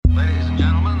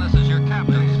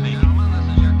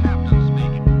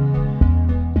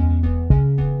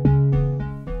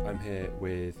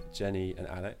Jenny and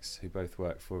Alex, who both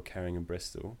work for Caring in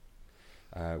Bristol,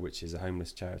 which is a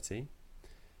homeless charity.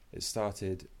 It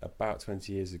started about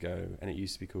 20 years ago, and it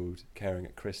used to be called Caring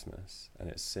at Christmas, and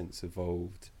it's since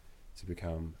evolved to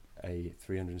become a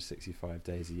 365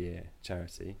 days a year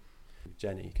charity.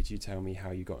 Jenny, could you tell me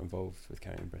how you got involved with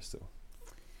Caring in Bristol?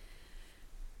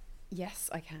 Yes,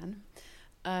 I can.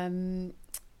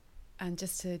 And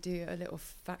just to do a little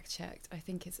fact check, I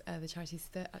think it's the charity's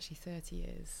actually 30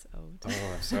 years old. Oh,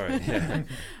 I'm sorry. Yeah.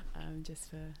 Just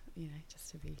for,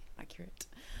 just to be accurate.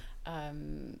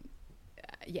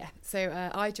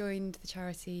 So I joined the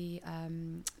charity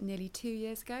nearly 2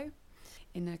 years ago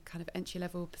in a kind of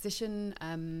entry-level position,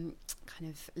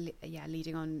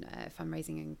 leading on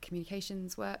fundraising and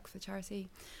communications work for the charity.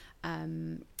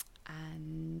 I've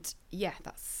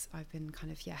been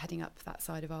heading up that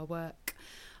side of our work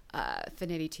for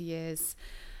nearly 2 years.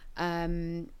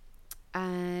 And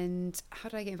how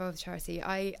did I get involved with charity?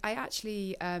 I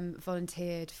actually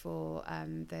volunteered for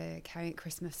the Caring at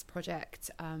Christmas project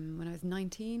when I was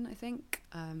 19, I think.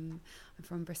 I'm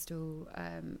from Bristol,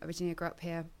 originally I grew up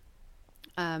here.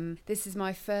 This is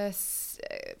my first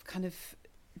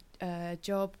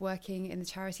job working in the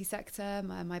charity sector.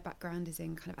 My background is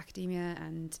in kind of academia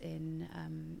and in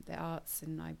the arts,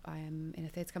 and I am in a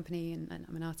theatre company, and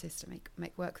I'm an artist. I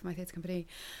make work for my theatre company.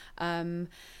 But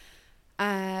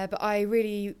I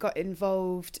really got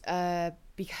involved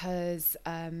because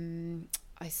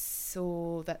I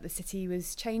saw that the city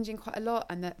was changing quite a lot,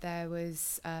 and that there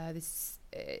was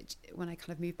when I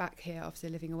kind of moved back here after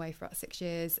living away for about 6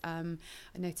 years, I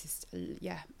noticed a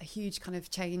huge kind of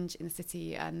change in the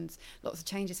city, and lots of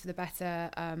changes for the better,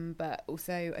 but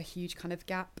also a huge kind of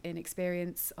gap in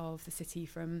experience of the city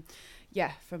from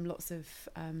lots of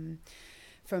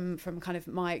from kind of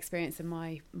my experience and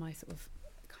my sort of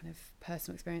kind of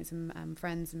personal experience and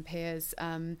friends and peers,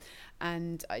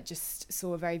 and I just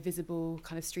saw a very visible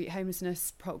kind of street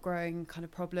homelessness growing kind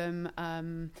of problem,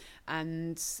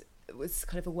 and was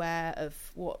kind of aware of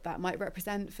what that might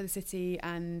represent for the city.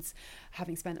 And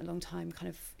having spent a long time kind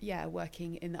of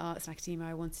working in the arts and academia,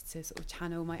 I wanted to sort of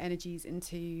channel my energies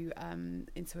into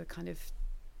a kind of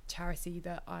charity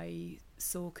that I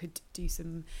saw could do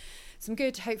some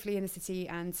good, hopefully, in the city,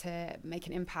 and to make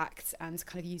an impact, and to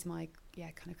kind of use my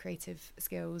kind of creative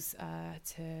skills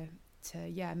to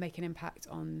make an impact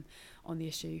on the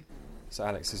issue. So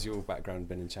Alex, has your background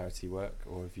been in charity work,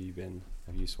 or have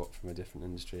you swapped from a different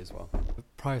industry as well?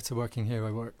 Prior to working here,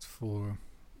 I worked for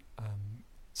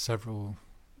several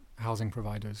housing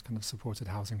providers, kind of supported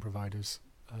housing providers,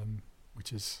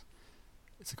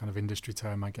 it's a kind of industry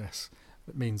term, I guess.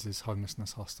 What it means is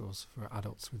homelessness hostels for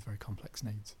adults with very complex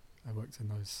needs. I worked in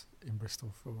those in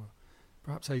Bristol for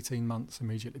perhaps 18 months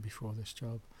immediately before this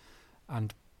job,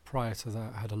 and prior to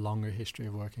that, I had a longer history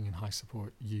of working in high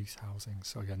support youth housing.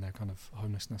 So again, they're kind of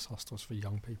homelessness hostels for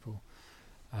young people.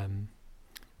 And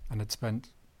I'd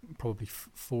spent probably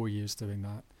 4 years doing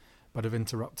that, but I've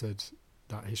interrupted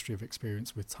that history of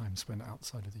experience with time spent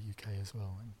outside of the UK as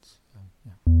well.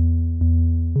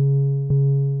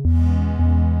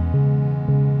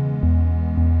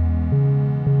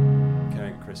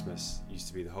 Caring at Christmas used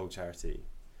to be the whole charity,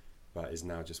 but is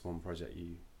now just one project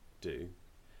you do.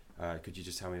 Could you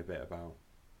just tell me a bit about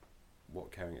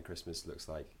what Caring at Christmas looks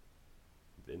like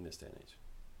in this day and age?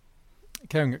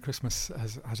 Caring at Christmas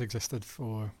has existed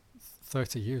for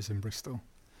 30 years in Bristol,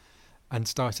 and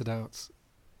started out,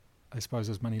 I suppose,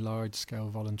 as many large-scale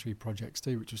voluntary projects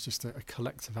do, which was just a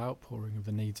collective outpouring of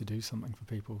the need to do something for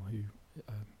people who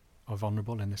are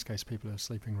vulnerable, in this case people who are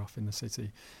sleeping rough in the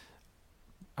city,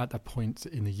 at that point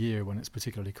in the year when it's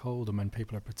particularly cold and when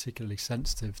people are particularly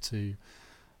sensitive to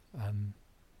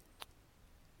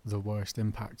the worst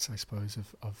impacts, I suppose,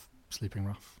 of sleeping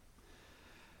rough.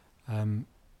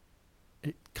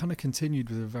 It kind of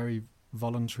continued with a very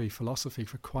voluntary philosophy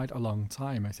for quite a long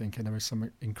time, I think, and there are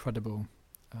some incredible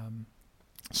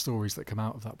stories that come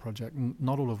out of that project,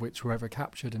 not all of which were ever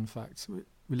captured. In fact, we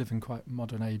live in quite a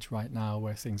modern age right now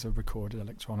where things are recorded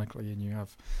electronically, and you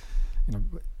have,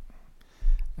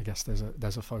 I guess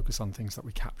there's a focus on things that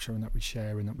we capture and that we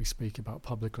share and that we speak about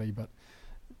publicly. But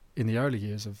in the early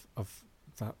years of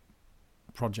that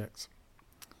project,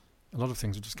 a lot of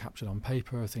things are just captured on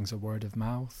paper, things are word of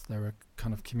mouth. There are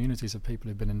kind of communities of people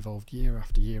who've been involved year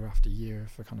after year after year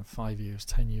for kind of 5 years,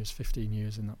 10 years, 15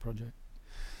 years in that project.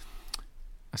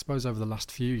 I suppose over the last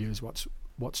few years,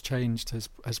 what's changed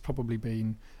has probably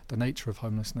been the nature of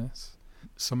homelessness,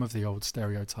 some of the old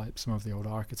stereotypes, some of the old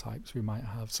archetypes we might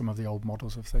have, some of the old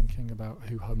models of thinking about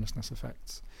who homelessness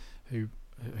affects, who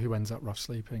ends up rough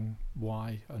sleeping,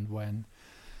 why and when.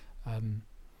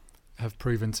 have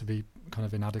proven to be kind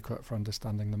of inadequate for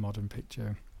understanding the modern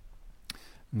picture.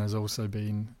 And there's also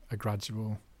been a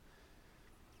gradual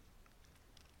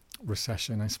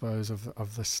recession, I suppose,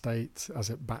 of the state as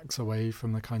it backs away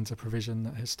from the kinds of provision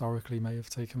that historically may have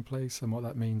taken place. And what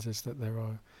that means is that there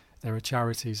are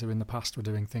charities who in the past were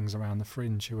doing things around the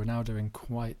fringe who are now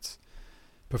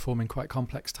performing quite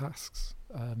complex tasks.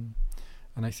 And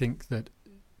I think that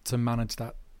to manage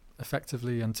that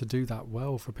effectively and to do that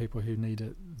well for people who need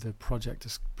it, the project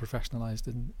is professionalised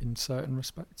in certain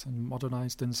respects and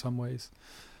modernised in some ways.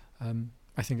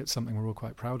 I think it's something we're all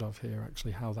quite proud of here,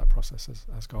 actually, how that process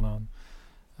has gone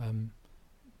on.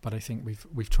 But I think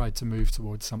we've tried to move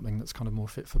towards something that's kind of more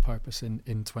fit for purpose in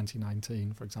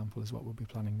 2019, for example, is what we'll be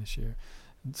planning this year,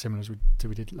 and similar to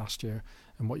we did last year.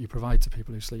 And what you provide to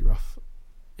people who sleep rough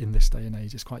in this day and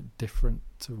age is quite different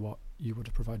to what you would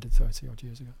have provided 30 odd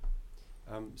years ago.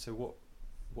 So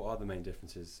what are the main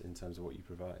differences in terms of what you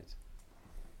provide?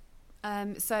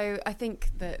 So I think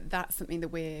that's something that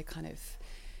we're kind of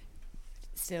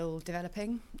still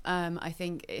developing. I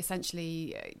think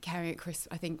essentially Caring at Christmas,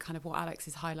 I think kind of what Alex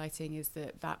is highlighting is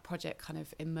that project kind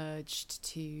of emerged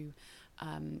to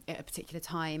at a particular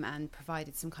time and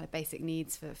provided some kind of basic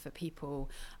needs for people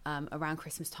around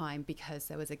Christmas time, because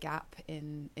there was a gap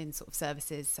in sort of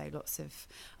services. So lots of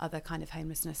other kind of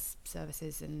homelessness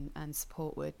services and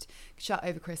support would shut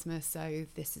over Christmas. So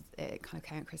kind of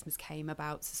Caring at Christmas came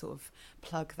about to sort of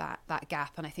plug that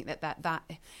gap. And I think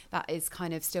that is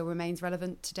kind of still remains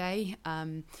relevant today.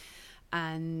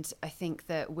 And I think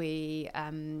that we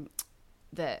are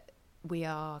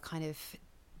kind of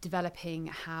developing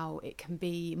how it can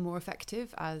be more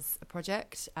effective as a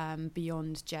project,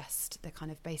 beyond just the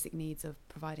kind of basic needs of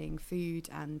providing food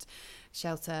and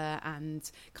shelter and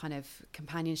kind of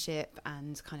companionship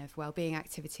and kind of well-being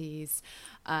activities.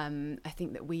 I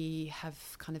think that we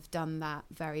have kind of done that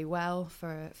very well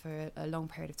for a long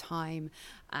period of time,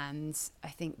 and I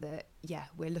think that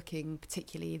we're looking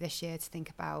particularly this year to think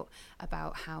about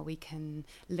how we can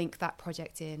link that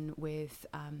project in with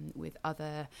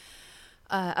other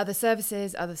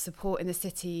services, other support in the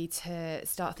city, to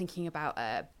start thinking about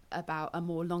a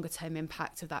more longer term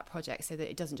impact of that project, so that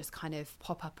it doesn't just kind of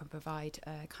pop up and provide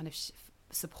kind of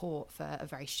support for a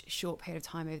very short period of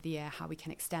time over the year, how we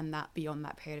can extend that beyond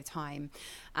that period of time.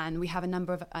 And we have a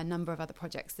number of other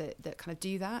projects that kind of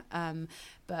do that.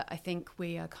 But I think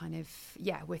we are kind of,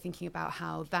 we're thinking about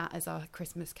how that as our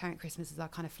Caring at Christmas is our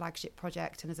kind of flagship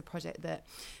project, and as a project that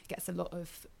gets a lot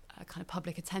of kind of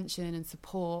public attention and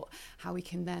support, how we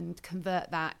can then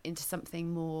convert that into something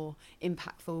more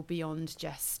impactful beyond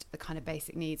just the kind of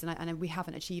basic needs. And we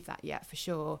haven't achieved that yet, for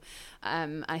sure.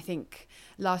 I think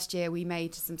last year we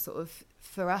made some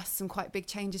quite big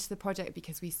changes to the project,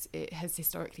 because it has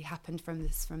historically happened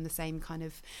from the same kind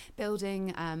of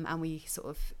building, and we sort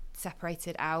of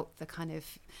separated out the kind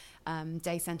of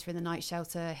day centre and the night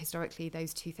shelter. Historically,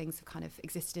 those two things have kind of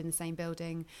existed in the same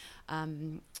building.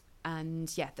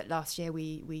 That last year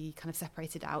we kind of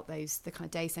separated out the kind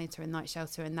of day centre and night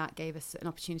shelter, and that gave us an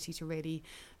opportunity to really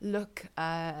look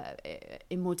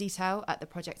in more detail at the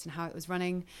project and how it was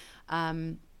running.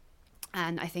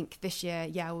 And I think this year,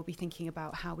 we'll be thinking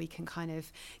about how we can kind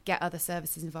of get other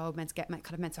services involved, get kind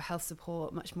of mental health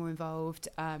support much more involved,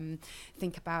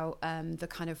 think about the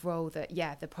kind of role that,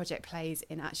 the project plays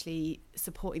in actually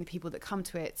supporting the people that come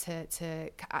to it to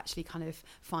actually kind of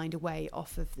find a way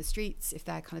off of the streets if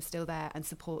they're kind of still there, and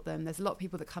support them. There's a lot of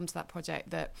people that come to that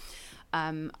project that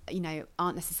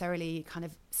aren't necessarily kind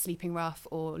of sleeping rough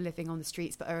or living on the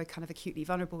streets, but are kind of acutely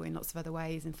vulnerable in lots of other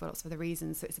ways and for lots of other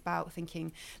reasons. So it's about looking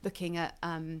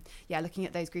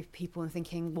at those group of people and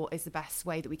thinking, what is the best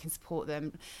way that we can support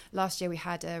them? Last year we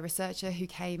had a researcher who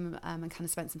came and kind of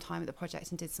spent some time at the project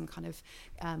and did some kind of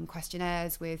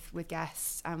questionnaires with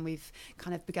guests, and we've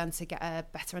kind of begun to get a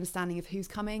better understanding of who's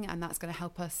coming, and that's going to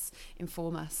help us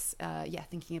inform us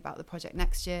thinking about the project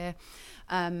next year.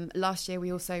 Last year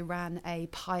we also ran a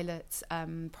pilot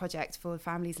project for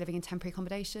families living in temporary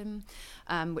accommodation,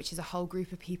 which is a whole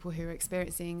group of people who are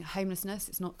experiencing homelessness.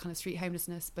 It's not kind of street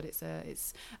homelessness, but it's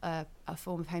a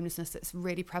form of homelessness that's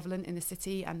really prevalent in the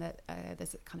city, and that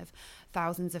there's kind of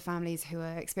thousands of families who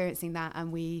are experiencing that.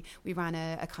 And we ran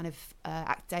a kind of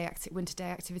winter day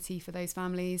activity for those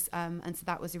families, and so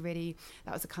that was a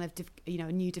kind of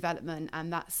a new development,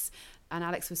 and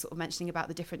Alex was sort of mentioning about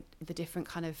the different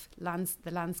kind of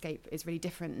the landscape is really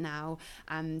different now,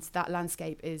 and that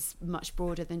landscape is much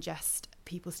broader than just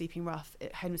people sleeping rough.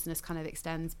 Homelessness kind of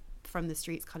extends from the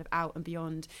streets kind of out and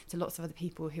beyond to lots of other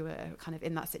people who are kind of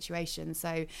in that situation.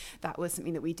 So that was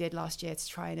something that we did last year to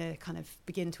try and kind of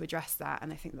begin to address that,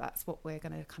 and I think that's what we're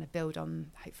going to kind of build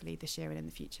on hopefully this year and in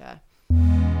the future.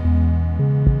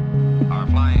 Our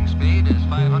flying speed is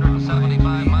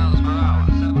 575 miles per hour.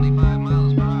 75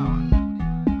 miles per hour.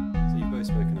 So you've both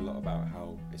spoken a lot about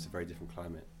how it's a very different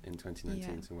climate in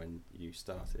 2019 Yeah. to when you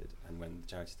started and when the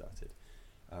charity started.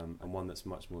 And one that's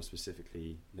much more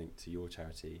specifically linked to your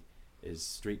charity is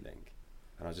StreetLink.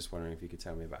 And I was just wondering if you could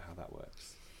tell me about how that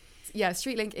works. Yeah,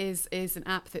 StreetLink is an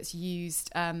app that's used,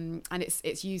 and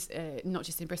it's used not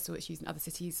just in Bristol, it's used in other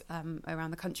cities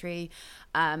around the country,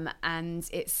 and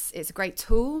it's a great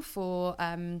tool for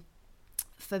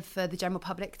the general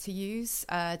public to use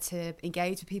to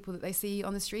engage with people that they see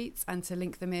on the streets and to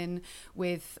link them in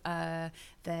with their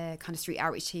kind of street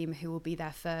outreach team, who will be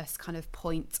their first kind of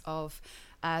point of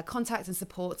contact and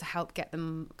support to help get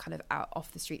them kind of out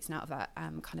off the streets and out of that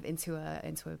kind of into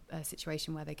a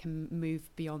situation where they can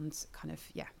move beyond kind of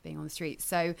being on the streets.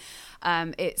 So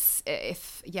I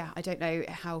don't know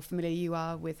how familiar you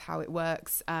are with how it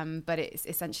works, but it's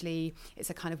essentially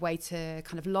a kind of way to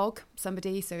kind of log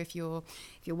somebody. So if you're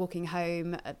walking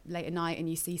home late at night and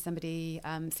you see somebody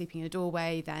sleeping in a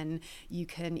doorway, then you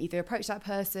can either approach that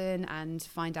person and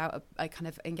find out a kind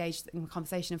of engage in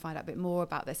conversation and find out a bit more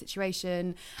about their situation,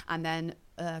 and then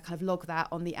kind of log that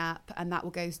on the app, and that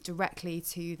will go directly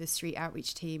to the street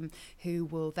outreach team, who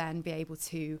will then be able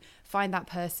to find that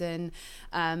person.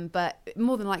 But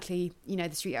more than likely, the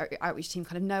street outreach team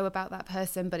kind of know about that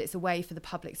person, but it's a way for the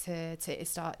public to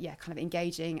start, kind of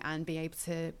engaging and being able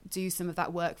to do some of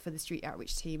that work for the street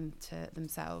outreach team to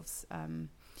themselves.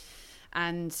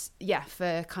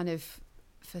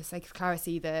 For sake of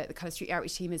clarity, the kind of street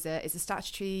outreach team is a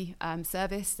statutory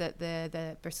service that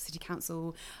the Bristol City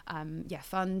Council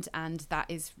fund, and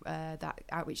that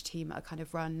outreach team are kind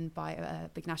of run by a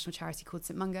big national charity called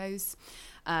St Mungo's.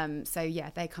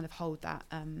 They kind of hold that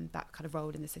kind of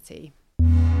role in the city.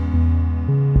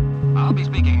 I'll be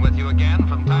speaking with you again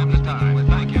from time to time.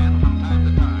 Thank you.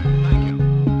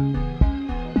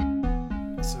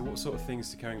 So what sort of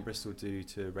things do Caring Bristol do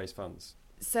to raise funds?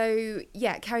 So,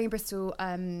 Caring Bristol,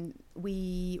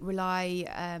 we rely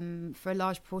for a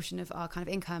large proportion of our kind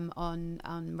of income on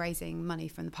raising money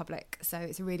from the public. So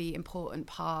it's a really important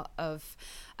part of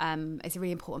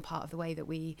the way that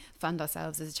we fund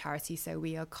ourselves as a charity. So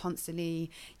we are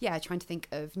constantly, trying to think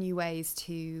of new ways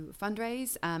to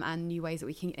fundraise and new ways that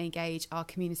we can engage our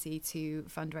community to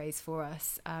fundraise for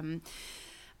us.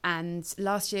 And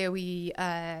last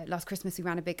Christmas, we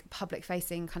ran a big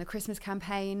public-facing kind of Christmas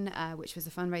campaign, which was a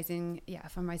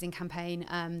fundraising campaign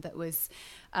that was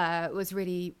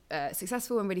really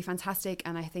successful and really fantastic,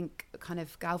 and I think kind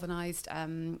of galvanised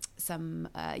some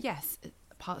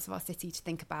parts of our city to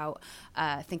think about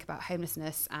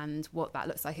homelessness and what that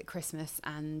looks like at Christmas,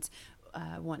 and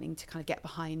wanting to kind of get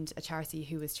behind a charity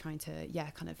who was trying to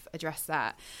kind of address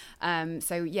that.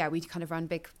 We kind of run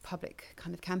big public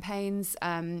kind of campaigns.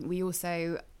 We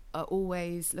also are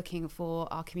always looking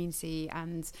for our community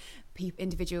and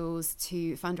individuals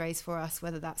to fundraise for us,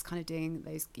 whether that's kind of doing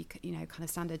those kind of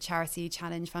standard charity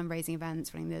challenge fundraising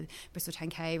events, running the Bristol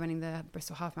 10K, running the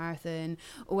Bristol Half Marathon,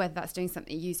 or whether that's doing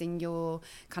something using your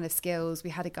kind of skills. We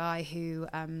had a guy who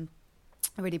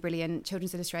a really brilliant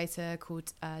children's illustrator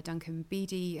called Duncan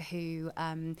Beattie, who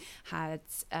had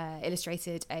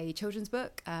illustrated a children's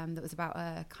book that was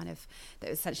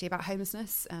essentially about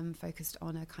homelessness, focused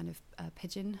on a kind of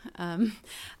pigeon,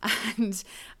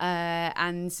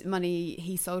 and money.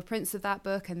 He sold prints of that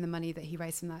book, and the money that he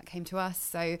raised from that came to us.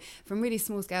 So from really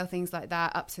small scale things like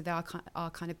that up to our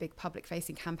kind of big public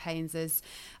facing campaigns,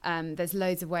 there's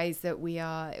loads of ways that we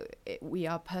are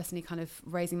personally kind of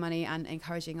raising money and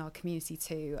encouraging our community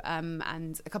too.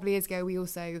 And a couple of years ago, we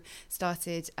also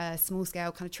started a small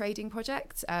scale kind of trading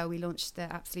project. We launched the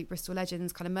Absolute Bristol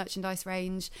Legends kind of merchandise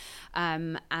range,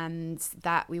 and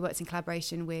that we worked in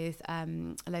collaboration with a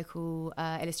local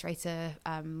illustrator,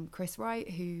 Chris Wright,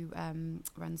 who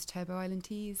runs Turbo Island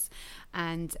Tees,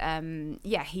 and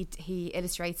he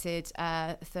illustrated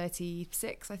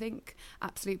 36, I think,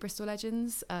 Absolute Bristol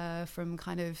Legends, from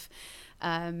kind of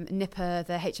Nipper,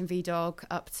 the HMV dog,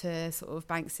 up to sort of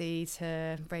Banksy,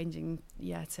 to ranging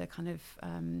to kind of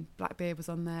Blackbeard was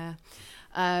on there,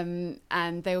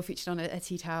 and they all featured on a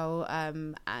tea towel,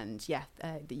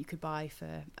 that you could buy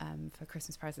for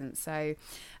Christmas presents. So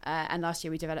and last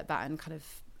year we developed that and kind of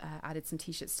added some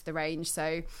t-shirts to the range.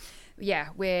 So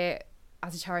we're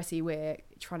as a charity, we're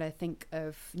trying to think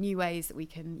of new ways that we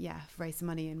can, raise some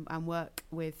money and work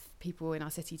with people in our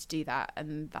city to do that.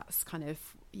 And that's kind of,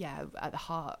 at the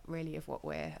heart really of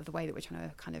the way that we're trying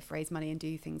to kind of raise money and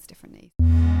do things differently.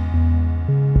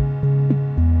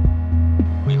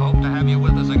 We hope to have you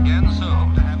with us again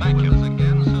soon. Thank you.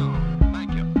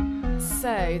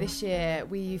 So this year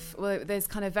there's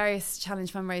kind of various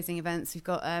challenge fundraising events. We've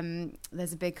got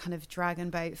there's a big kind of dragon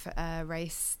boat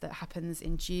race that happens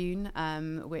in June.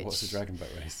 What's a dragon boat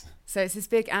race? So it's this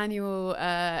big annual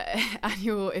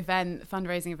event,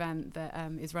 fundraising event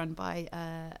that is run by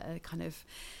a kind of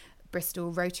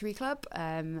Bristol Rotary Club,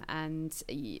 and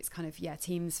it's kind of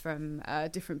teams from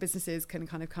different businesses can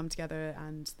kind of come together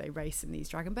and they race in these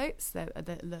dragon boats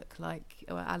that look like,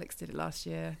 well, Alex did it last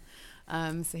year.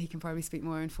 So he can probably speak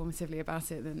more informatively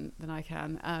about it than I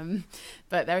can.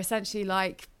 But they're essentially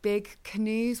like big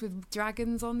canoes with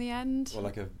dragons on the end. Or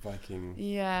like a Viking,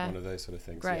 one of those sort of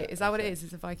things. Right, is that what it is?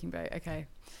 It's a Viking boat, okay.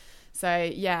 So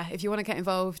if you want to get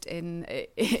involved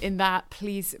in that,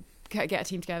 please get a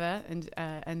team together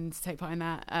and take part in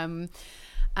that.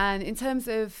 And in terms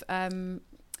of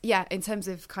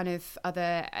kind of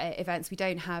other events, we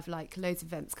don't have like loads of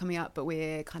events coming up, but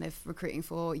we're kind of recruiting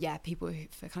for people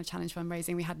for kind of challenge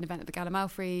fundraising. We had an event at the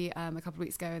Gallamalfrey a couple of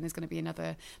weeks ago, and there's going to be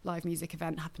another live music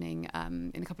event happening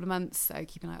in a couple of months, so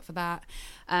keep an eye out for that.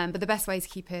 But the best way to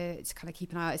keep an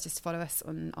eye out is just to follow us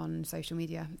on social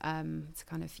media, to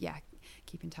kind of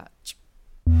keep in touch.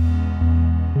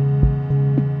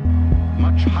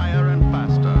 Much higher and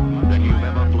faster than you've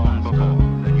ever flown before.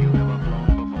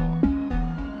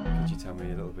 Could you tell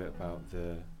me a little bit about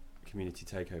the community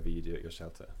takeover you do at your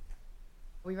shelter?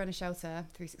 We run a shelter,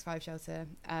 365 shelter,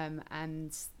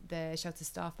 and the shelter's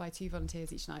staffed by 2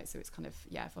 volunteers each night, so it's kind of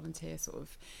volunteer sort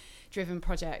of driven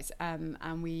project,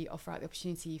 and we offer out the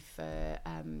opportunity for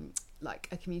like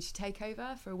a community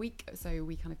takeover for a week. So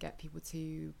we kind of get people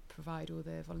to provide all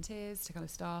the volunteers to kind of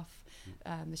staff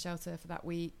the shelter for that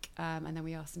week, and then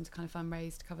we ask them to kind of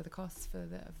fundraise to cover the costs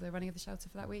of the running of the shelter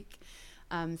for that week.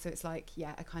 So it's like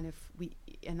a kind of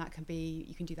and that can be,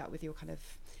 you can do that with your kind of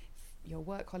your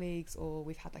work colleagues, or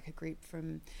we've had like a group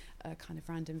from a kind of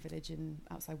random village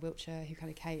outside Wiltshire who kind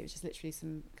of came. It was just literally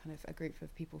some kind of a group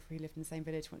of people who lived in the same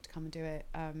village want to come and do it.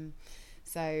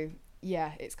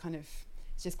 It's kind of,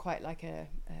 it's just quite like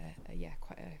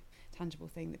quite a tangible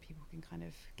thing that people can kind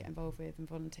of get involved with and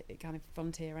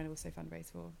volunteer and also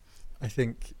fundraise for. I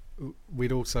think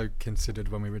we'd also considered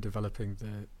when we were developing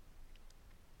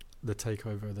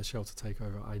the shelter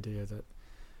takeover idea, that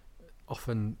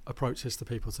often approaches to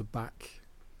people to back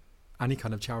any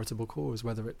kind of charitable cause,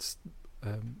 whether it's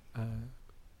an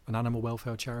animal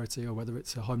welfare charity, or whether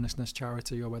it's a homelessness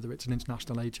charity, or whether it's an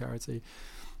international aid charity.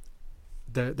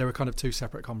 There are kind of 2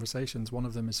 separate conversations. One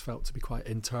of them is felt to be quite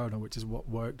internal, which is what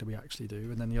work do we actually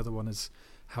do, and then the other one is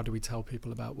how do we tell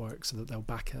people about work so that they'll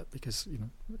back it, because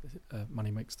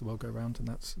money makes the world go round, and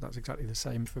that's exactly the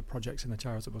same for projects in the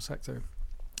charitable sector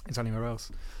as anywhere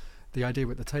else. The idea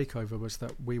with the takeover was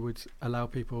that we would allow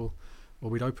people, or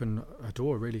we'd open a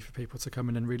door really for people to come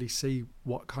in and really see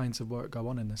what kinds of work go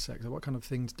on in this sector. What kind of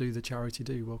things do the charity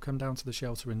do? Well, come down to the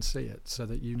shelter and see it, so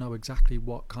that you know exactly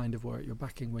what kind of work you're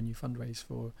backing when you fundraise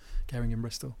for Caring in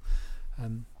Bristol.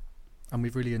 And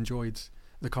we've really enjoyed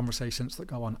the conversations that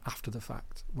go on after the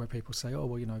fact, where people say, oh,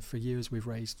 well, for years we've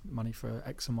raised money for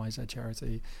X and Y Z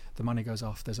charity. The money goes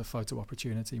off, there's a photo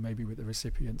opportunity maybe with the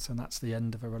recipients, and that's the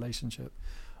end of a relationship.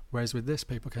 Whereas with this,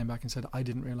 people came back and said, I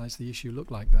didn't realise the issue looked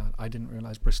like that. I didn't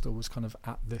realise Bristol was kind of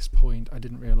at this point. I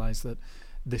didn't realise that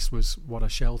this was what a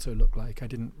shelter looked like. I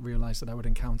didn't realise that I would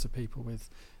encounter people with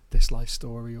this life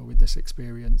story or with this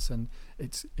experience. And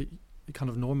it kind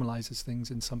of normalises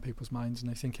things in some people's minds. And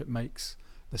I think it makes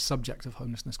the subject of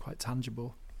homelessness quite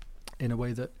tangible in a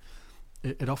way that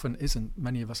it often isn't.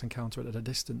 Many of us encounter it at a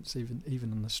distance,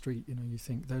 even on the street. You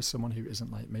think there's someone who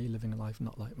isn't like me, living a life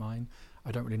not like mine.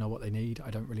 I don't really know what they need. I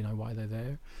don't really know why they're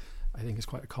there. I think it's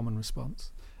quite a common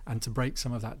response. And to break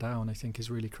some of that down, I think,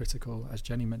 is really critical, as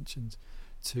Jenny mentioned,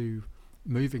 to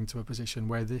moving to a position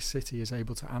where this city is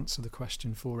able to answer the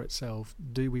question for itself.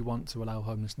 Do we want to allow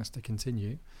homelessness to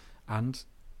continue? And,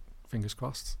 fingers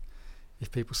crossed,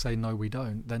 if people say no, we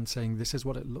don't, then saying this is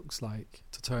what it looks like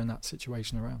to turn that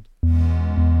situation around.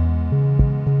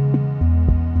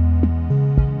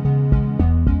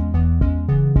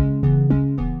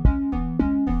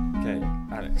 Okay,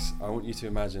 Alex, I want you to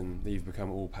imagine that you've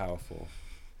become all powerful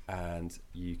and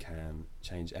you can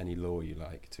change any law you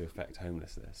like to affect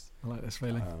homelessness. I like this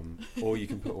feeling. Or you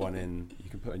can put one in,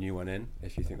 you can put a new one in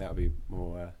if you think that would be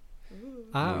more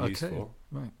okay. useful.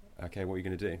 Right. Okay, what are you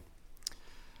going to do?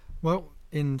 Well,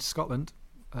 in Scotland,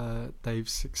 they've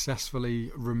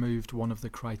successfully removed one of the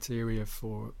criteria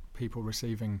for people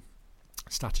receiving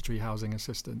statutory housing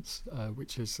assistance,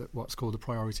 which is what's called the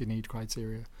priority need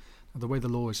criteria. Now, the way the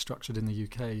law is structured in the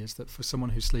UK is that for someone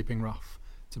who's sleeping rough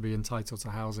to be entitled to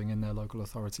housing in their local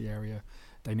authority area,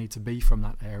 they need to be from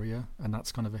that area, and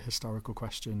that's kind of a historical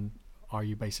question. Are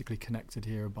you basically connected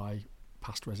here by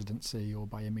past residency or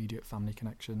by immediate family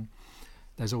connection?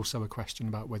 There's also a question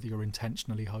about whether you're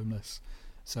intentionally homeless.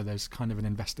 So there's kind of an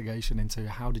investigation into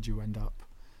how did you end up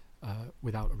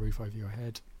without a roof over your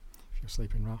head if you're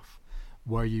sleeping rough.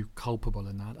 Were you culpable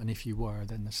in that? And if you were,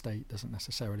 then the state doesn't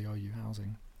necessarily owe you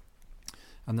housing.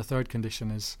 And the third condition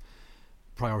is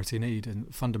priority need,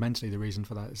 and fundamentally the reason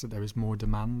for that is that there is more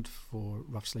demand for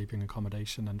rough sleeping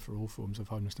accommodation and for all forms of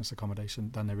homelessness accommodation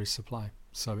than there is supply.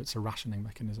 So it's a rationing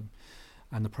mechanism.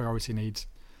 And the priority need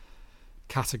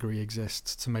category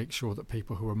exists to make sure that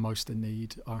people who are most in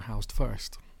need are housed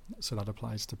first. So that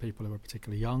applies to people who are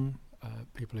particularly young,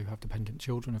 people who have dependent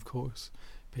children, of course,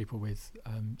 people with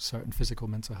certain physical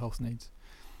mental health needs.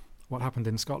 What happened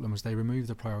in Scotland was they removed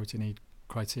the priority need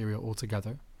criteria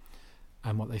altogether,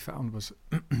 and what they found was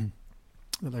that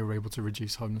they were able to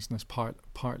reduce homelessness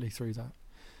partly through that,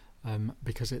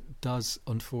 because it does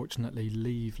unfortunately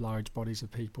leave large bodies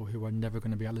of people who are never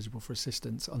going to be eligible for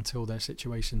assistance until their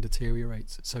situation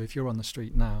deteriorates. So if you're on the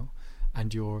street now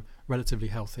and you're relatively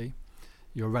healthy,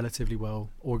 you're relatively well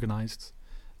organised,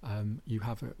 you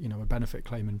have a benefit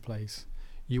claim in place,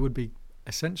 you would be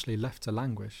essentially left to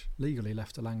languish, legally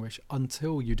left to languish,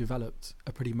 until you developed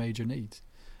a pretty major need.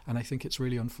 And I think it's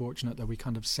really unfortunate that we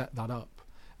kind of set that up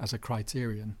as a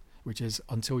criterion, which is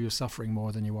until you're suffering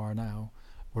more than you are now,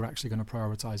 we're actually going to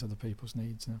prioritise other people's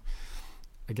needs. Now,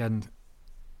 again,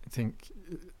 I think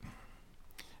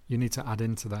you need to add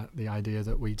into that the idea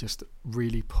that we just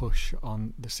really push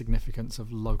on the significance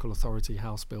of local authority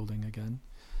house building again,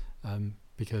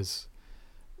 because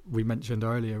we mentioned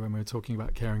earlier when we were talking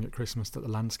about Caring at Christmas that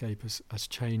the landscape has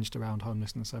changed around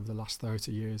homelessness over the last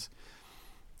 30 years.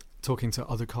 Talking to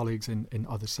other colleagues in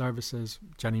other services,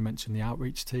 Jenny mentioned the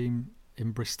outreach team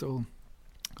in Bristol,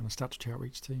 kind of statutory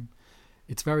outreach team.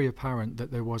 It's very apparent that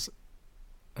there was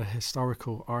a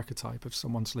historical archetype of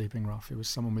someone sleeping rough. It was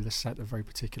someone with a set of very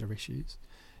particular issues,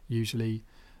 usually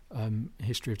a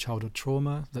history of childhood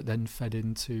trauma that then fed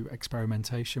into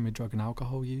experimentation with drug and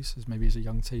alcohol use, as maybe as a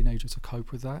young teenager to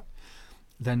cope with that.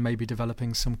 Then maybe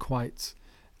developing some quite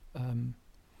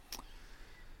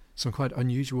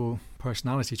unusual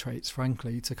personality traits,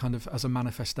 frankly, to kind of as a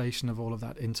manifestation of all of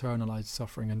that internalized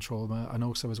suffering and trauma, and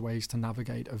also as ways to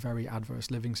navigate a very adverse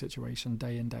living situation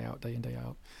day in, day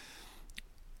out.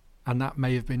 And that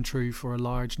may have been true for a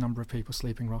large number of people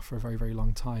sleeping rough for a very, very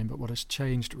long time. But what has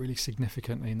changed really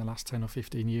significantly in the last 10 or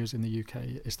 15 years in the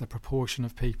UK is the proportion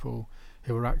of people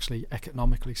who are actually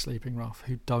economically sleeping rough,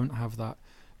 who don't have that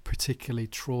particularly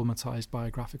traumatized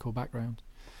biographical background.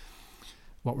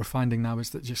 What we're finding now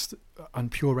is that just on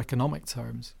pure economic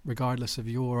terms, regardless of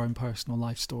your own personal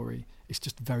life story, it's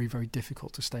just very, very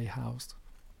difficult to stay housed.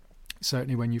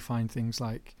 Certainly when you find things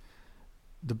like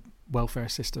the welfare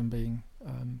system being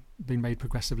made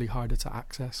progressively harder to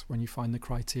access, when you find the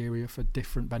criteria for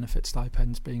different benefit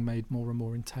stipends being made more and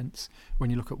more intense, when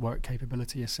you look at work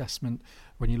capability assessment,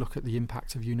 when you look at the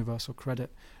impact of universal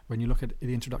credit, when you look at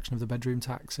the introduction of the bedroom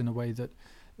tax in a way that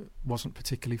wasn't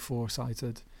particularly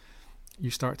foresighted, you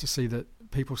start to see that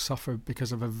people suffer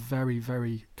because of a very,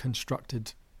 very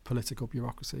constructed political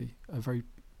bureaucracy, a very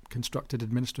constructed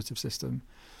administrative system,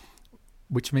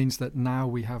 which means that now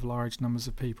we have large numbers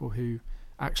of people who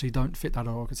actually don't fit that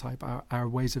archetype. Our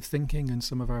ways of thinking and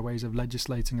some of our ways of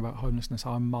legislating about homelessness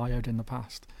are mired in the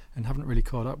past and haven't really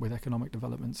caught up with economic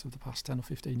developments of the past 10 or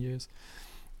 15 years.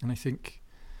 And I think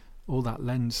all that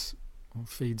lens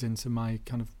feeds into my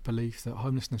kind of belief that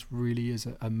homelessness really is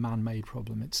a man-made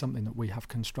problem. It's something that we have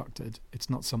constructed. It's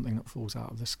not something that falls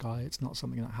out of the sky. It's not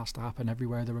something that has to happen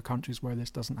everywhere. There are countries where this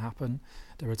doesn't happen.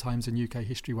 There are times in UK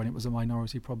history when it was a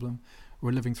minority problem.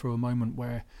 We're living through a moment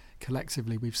where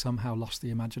collectively we've somehow lost the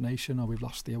imagination, or we've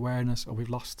lost the awareness, or we've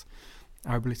lost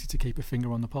our ability to keep a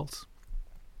finger on the pulse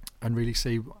and really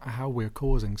see how we're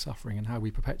causing suffering and how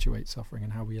we perpetuate suffering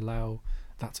and how we allow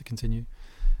that to continue.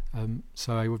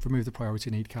 So I would remove the priority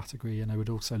need category, and I would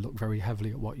also look very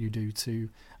heavily at what you do to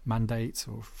mandate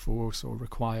or force or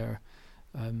require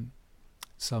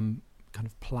some kind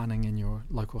of planning in your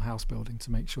local house building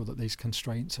to make sure that these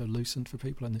constraints are loosened for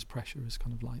people and this pressure is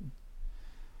kind of lightened.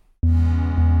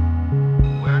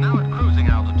 We're now at cruising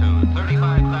altitude,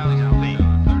 35,000 feet.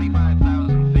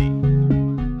 35,000 feet.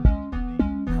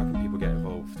 How can people get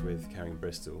involved with Caring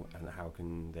Bristol, and how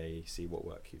can they see what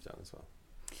work you've done as well?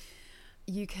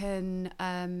 you can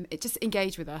just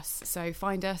engage with us. So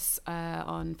find us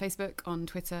on Facebook, on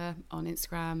Twitter, on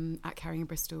Instagram at Caring in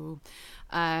Bristol.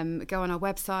 Go on our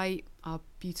website, our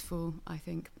beautiful, I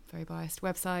think, very biased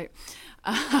website,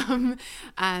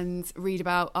 and read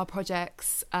about our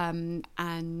projects and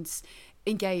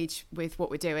engage with what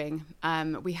we're doing.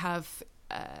 We have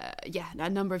a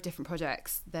number of different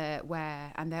projects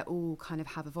and they're all kind of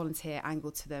have a volunteer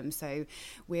angle to them. So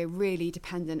we're really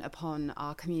dependent upon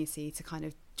our community to kind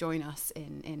of join us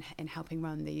in helping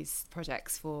run these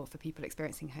projects for people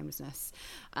experiencing homelessness.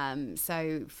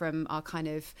 So from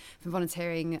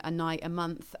volunteering a night a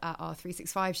month at our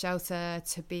 365 shelter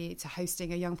to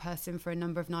hosting a young person for a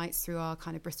number of nights through our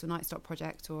kind of Bristol Night Stop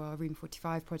project or our Room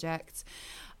 45 project,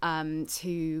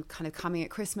 to kind of coming at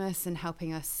Christmas and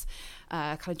helping us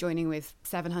kind of joining with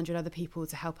 700 other people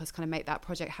to help us kind of make that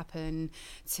project happen,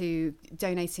 to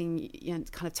donating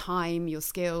kind of time, your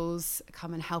skills,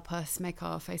 come and help us make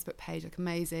our Facebook page look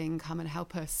amazing, come and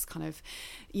help us kind of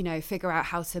figure out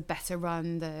how to better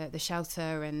run the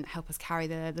shelter and help us carry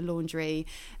the laundry.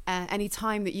 Any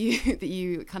time that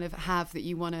you kind of have that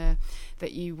you want to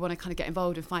kind of get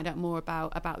involved and find out more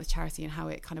about the charity and how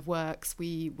it kind of works,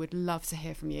 we would love to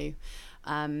hear from you.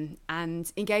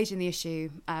 And engage in the issue.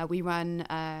 We run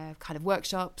kind of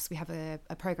workshops. We have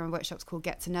a program of workshops called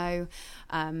Get to Know,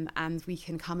 and we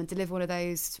can come and deliver one of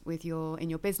those in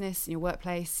your business, in your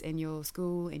workplace, in your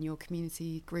school, in your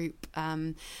community group,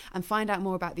 and find out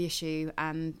more about the issue.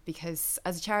 And because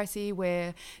as a charity,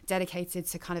 we're dedicated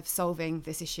to kind of solving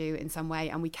this issue in some way,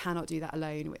 and we cannot do that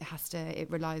alone.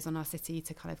 It relies on our city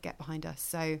to kind of get behind us.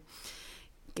 So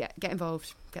get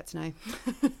involved, get to know.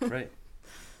 Great.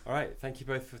 All right, thank you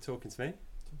both for talking to me.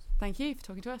 Thank you for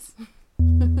talking to us.